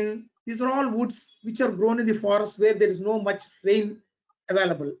 Benin, these are all woods which are grown in the forest where there is no much rain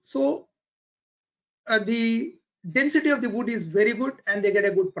available. So the density of the wood is very good and they get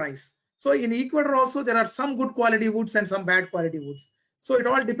a good price. So in Ecuador also there are some good quality woods and some bad quality woods. So it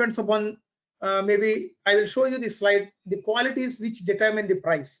all depends upon, maybe I will show you the slide, the qualities which determine the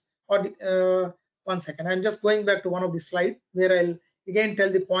price. Or the, one second, I'm just going back to one of the slides where I'll again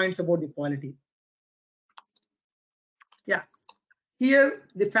tell the points about the quality. Yeah, here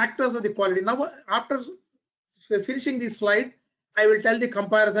the factors of the quality. Now after finishing this slide, I will tell the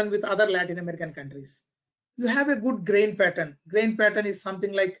comparison with other Latin American countries. You have a good grain pattern. Grain pattern is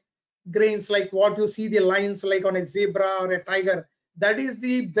something like grains like what you see the lines like on a zebra or a tiger. That is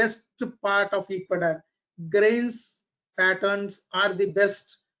the best part of Ecuador. Grains patterns are the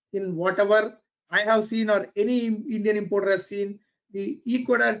best in whatever I have seen or any Indian importer has seen. The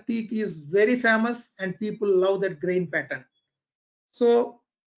Ecuador teak is very famous and people love that grain pattern. So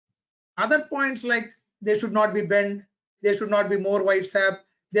other points like they should not be bent, there should not be more white sap,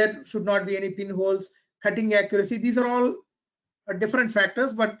 there should not be any pinholes, cutting accuracy. These are all different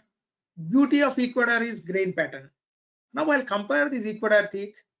factors, but beauty of Ecuador is grain pattern. Now I'll compare this Ecuador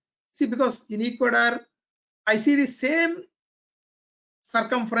teak. See, because in Ecuador, I see the same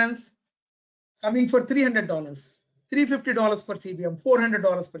circumference coming for $300, $350 per CBM,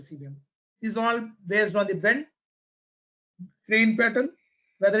 $400 per CBM. This is all based on the bend, grain pattern,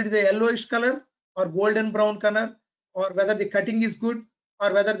 whether it is a yellowish color or golden brown color, or whether the cutting is good,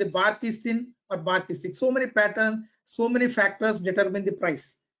 or whether the bark is thin or bark is thick. So many patterns, so many factors determine the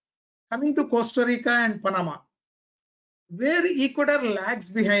price. Coming to Costa Rica and Panama, where Ecuador lags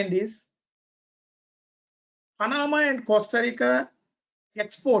behind is Panama and Costa Rica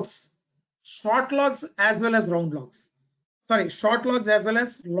exports short logs as well as round logs. Sorry, short logs as well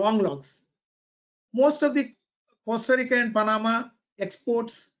as long logs. Most of the Costa Rica and Panama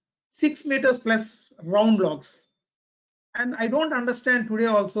exports 6 meters plus round logs. And I don't understand today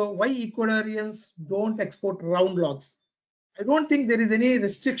also why Ecuadorians don't export round logs. I don't think there is any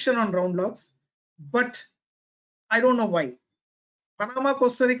restriction on round logs, but I don't know why. Panama,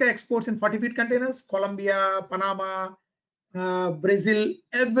 Costa Rica exports in 40 feet containers. Colombia, Panama, Brazil,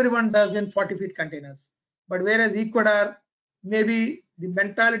 everyone does in 40 feet containers. But whereas Ecuador, maybe the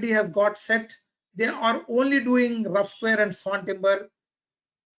mentality has got set. They are only doing rough square and sawn timber.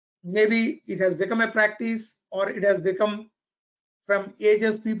 Maybe it has become a practice, or it has become from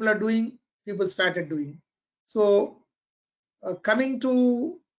ages people are doing, people started doing. So coming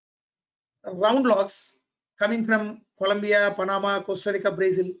to round logs, coming from Colombia, Panama, Costa Rica,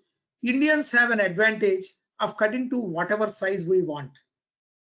 Brazil, Indians have an advantage of cutting to whatever size we want.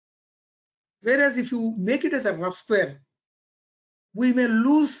 Whereas if you make it as a rough square, we may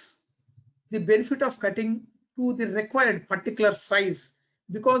lose the benefit of cutting to the required particular size,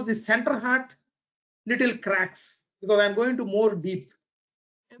 because the center heart little cracks, because I'm going to more deep.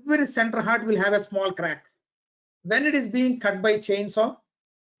 Every center heart will have a small crack. When it is being cut by chainsaw,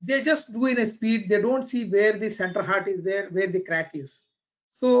 they just do in a speed, they don't see where the center heart is there, where the crack is.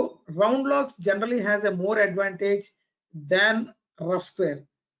 So round logs generally has a more advantage than rough square.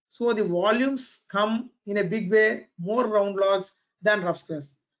 So the volumes come in a big way, more round logs than rough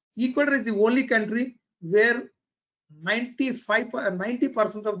squares. Ecuador is the only country where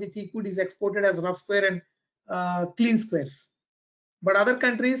 90% of the teak wood is exported as rough square and clean squares. But other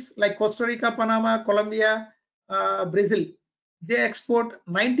countries like Costa Rica, Panama, Colombia, Brazil, they export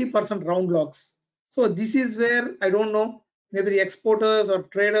 90% round logs. So this is where I don't know, maybe the exporters or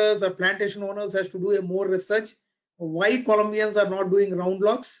traders or plantation owners has to do a more research. Why Colombians are not doing round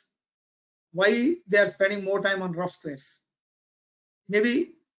logs? Why they are spending more time on rough squares?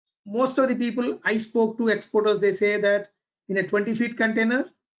 Maybe most of the people I spoke to, exporters, they say that in a 20 feet container,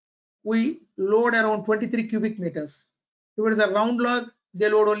 we load around 23 cubic meters. If it is a round log, they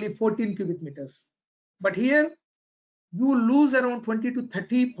load only 14 cubic meters. But here, you lose around 20 to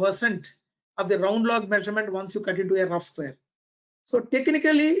 30% of the round log measurement once you cut into a rough square. So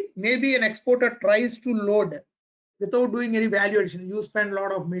technically, maybe an exporter tries to load without doing any value addition. You spend a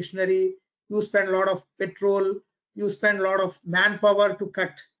lot of machinery, you spend a lot of petrol, you spend a lot of manpower to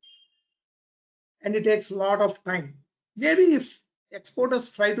cut, and it takes a lot of time. Maybe if exporters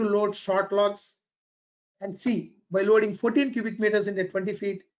try to load short logs and see by loading 14 cubic meters into 20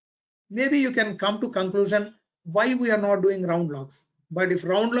 feet, maybe you can come to conclusion why we are not doing round logs. But if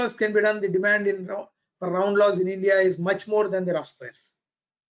round logs can be done, the demand for round logs in India is much more than the rough squares.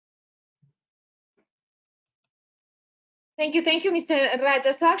 Thank you, Mr.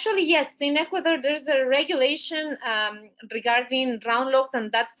 Raja. So actually, yes, in Ecuador, there's a regulation regarding round logs,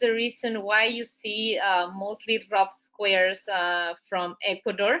 and that's the reason why you see mostly rough squares from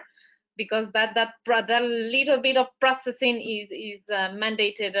Ecuador, because that little bit of processing is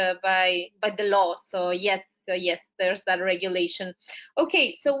mandated by the law. So yes, there's that regulation.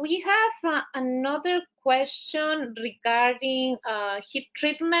 Okay, so we have another question regarding heat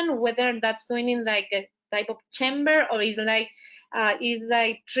treatment, whether that's doing in like a type of chamber or is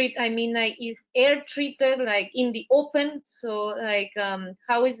air treated like in the open. So like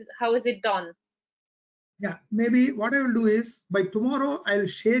how is it done? Yeah, maybe what I will do is by tomorrow I will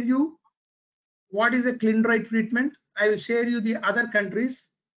share you what is a clean dry treatment. I will share you the other countries,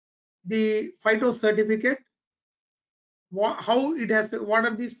 the phyto certificate, how it has, what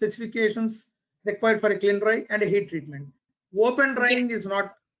are the specifications required for a clean dry and a heat treatment. Open drying is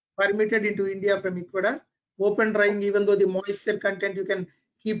not permitted into India from Ecuador. Open drying, even though the moisture content, you can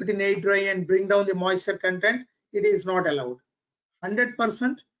keep it in air dry and bring down the moisture content, it is not allowed.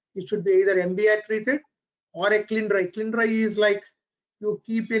 100% it should be either MBR treated or a clean dry. Clean dry is like you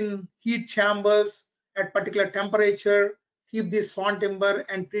keep in heat chambers at particular temperature, keep this sawn timber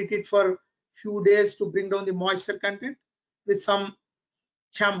and treat it for few days to bring down the moisture content with some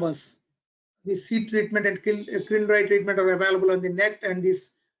chambers. The heat treatment and clean dry treatment are available on the net, and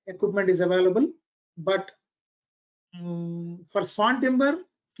this equipment is available. But for sawn timber,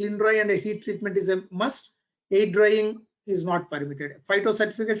 clean dry and a heat treatment is a must. Air drying is not permitted. Phyto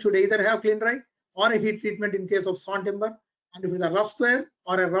certificate should either have clean dry or a heat treatment in case of sawn timber, and if it's a rough square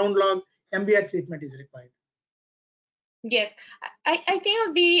or a round log, MBR treatment is required. Yes, I think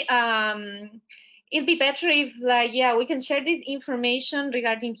it'd be better if we can share this information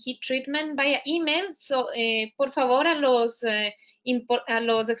regarding heat treatment via email. So por favor a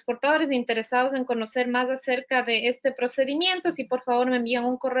los exportadores interesados en conocer más acerca de este procedimiento, si por favor me envían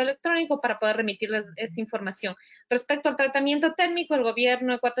un correo electrónico para poder remitirles esta información. Respecto al tratamiento térmico, el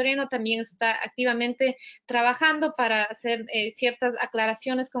gobierno ecuatoriano también está activamente trabajando para hacer ciertas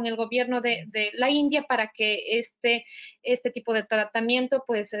aclaraciones con el gobierno de la India para que este tipo de tratamiento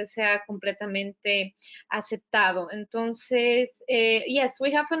pues sea completamente aceptado. Entonces, yes,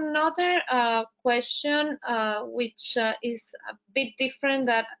 we have another question which is a bit different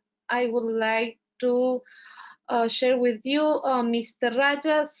that I would like to share with you, Mr.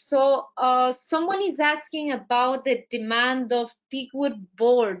 Raja. So someone is asking about the demand of teakwood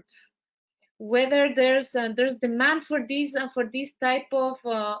boards, whether there's demand for this type of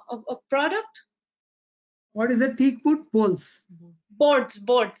product. What is a teakwood poles? Boards.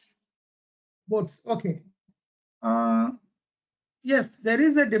 Okay. Yes, there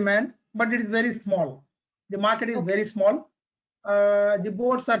is a demand, but it is very small. The market is very small. The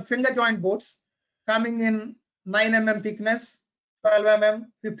boards are finger joint boards coming in 9 mm thickness, 12 mm,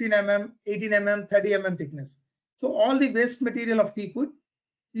 15 mm, 18 mm, 30 mm thickness. So all the waste material of teakwood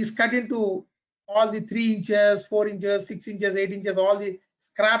is cut into all the 3 inches, 4 inches, 6 inches, 8 inches. All the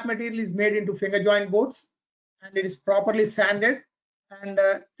scrap material is made into finger joint boards, and it is properly sanded, and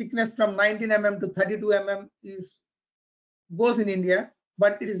thickness from 19 mm to 32 mm goes in India,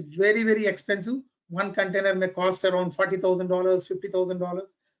 but it is very, very expensive. One container may cost around $40,000,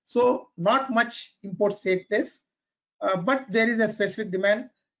 $50,000. So not much imports take place, but there is a specific demand.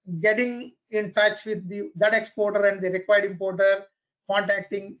 Getting in touch with that exporter and the required importer,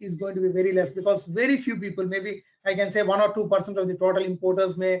 contacting is going to be very less, because very few people, maybe I can say 1 or 2% of the total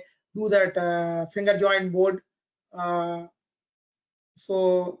importers may do that finger joint board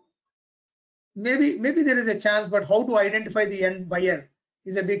So maybe there is a chance, but how to identify the end buyer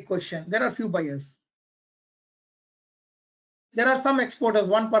is a big question. There are few buyers. There are some exporters.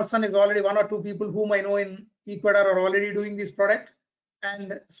 One person is already, one or two people whom I know in Ecuador are already doing this product,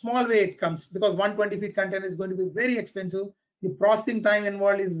 and small way it comes, because 120 feet container is going to be very expensive. The processing time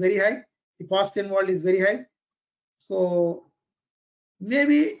involved is very high. The cost involved is very high. So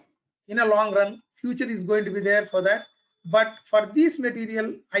maybe in a long run, future is going to be there for that. But for this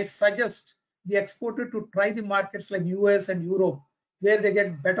material, I suggest the exporter to try the markets like US and Europe, where they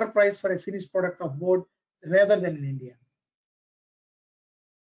get better price for a finished product of board rather than in India.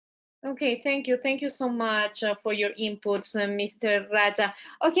 Okay, thank you. Thank you so much for your inputs, Mr. Raja.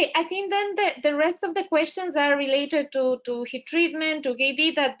 Okay, I think then the rest of the questions are related to heat treatment, to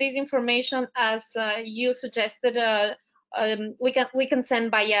KD, that this information, as you suggested, we can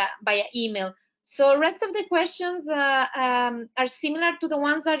send via email. So rest of the questions are similar to the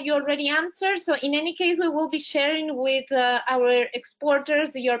ones that you already answered. So in any case, we will be sharing with our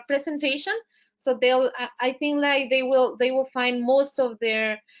exporters your presentation. So they'll, I think, like they will find most of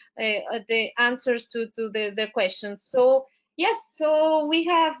their the answers to their questions. So yes, so we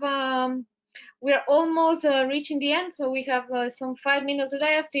have we're almost reaching the end. So we have some 5 minutes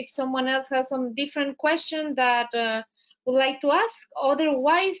left. If someone else has some different question that would like to ask,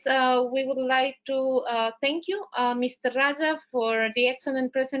 otherwise we would like to thank you, Mr. Raja, for the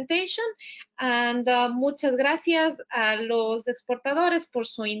excellent presentation, and muchas gracias a los exportadores por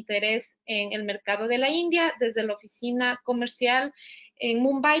su interés en el mercado de la India. Desde la oficina comercial en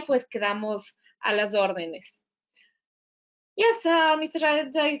Mumbai, pues quedamos a las órdenes. Yes, Mr.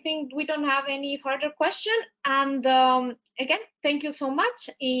 Raj, I think we don't have any further question. And again, thank you so much.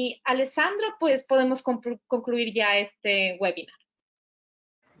 Y Alessandro, pues podemos concluir ya este webinar.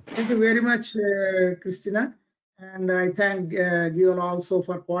 Thank you very much, Christina. And I thank Giol also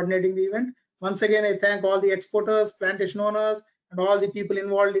for coordinating the event. Once again, I thank all the exporters, plantation owners, and all the people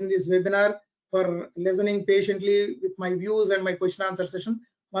involved in this webinar for listening patiently with my views and my question answer session.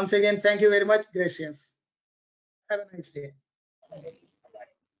 Once again, thank you very much. Gracias. Have a nice day.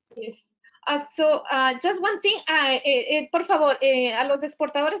 Yes. So just one thing, por favor, a los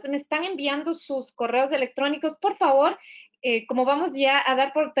exportadores me están enviando sus correos electrónicos, por favor. Como vamos ya a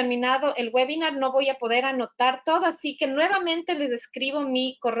dar por terminado el webinar, no voy a poder anotar todo, así que nuevamente les escribo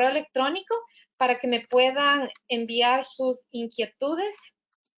mi correo electrónico para que me puedan enviar sus inquietudes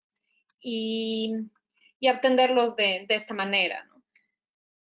y atenderlos de esta manera, ¿no?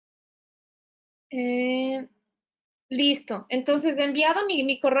 Listo. Entonces, he enviado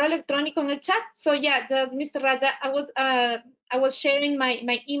mi correo electrónico en el chat. So yeah, just Mr. Raja, I was sharing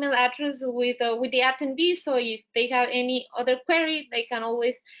my email address with the attendees. So if they have any other query, they can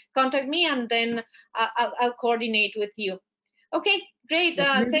always contact me, and then I'll coordinate with you. Okay, great.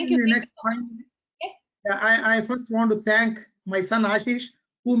 Thank you. Next point. Yes. I first want to thank my son Ashish,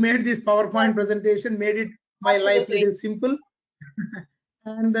 who made this PowerPoint presentation, made it my life a little simple.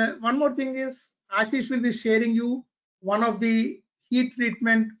 And one more thing is, Ashish will be sharing you one of the heat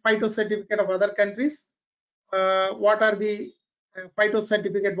treatment phytocertificate of other countries. What are the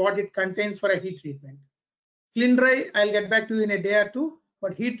phytocertificate, what it contains for a heat treatment. Clean dry, I'll get back to you in a day or two,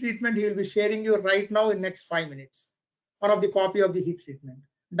 but heat treatment he will be sharing you right now in next 5 minutes. One of the copy of the heat treatment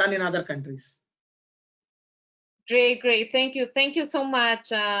done in other countries. Great, great. Thank you so much,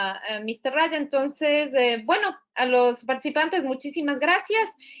 Mr. Raja. Entonces, bueno, a los participantes, muchísimas gracias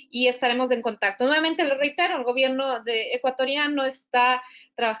y estaremos en contacto. Nuevamente lo reitero, el gobierno ecuatoriano está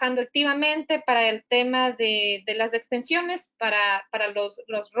trabajando activamente para el tema de las extensiones, para los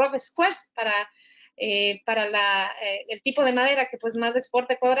rough squares, para el tipo de madera que pues más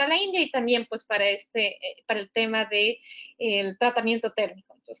exporta Ecuador a la India, y también pues para el tema de el tratamiento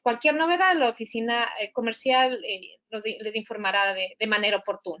térmico. Entonces, cualquier novedad, la oficina comercial les informará de manera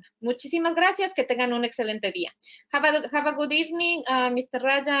oportuna. Muchísimas gracias, que tengan un excelente día. Have a good evening, Mr.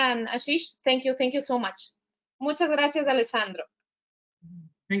 Raja and Ashish. Thank you so much. Muchas gracias, Alessandro.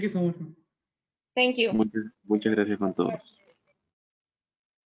 Thank you so much. Thank you. Muchas gracias con todos.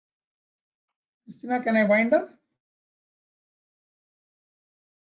 Christina, can I wind up?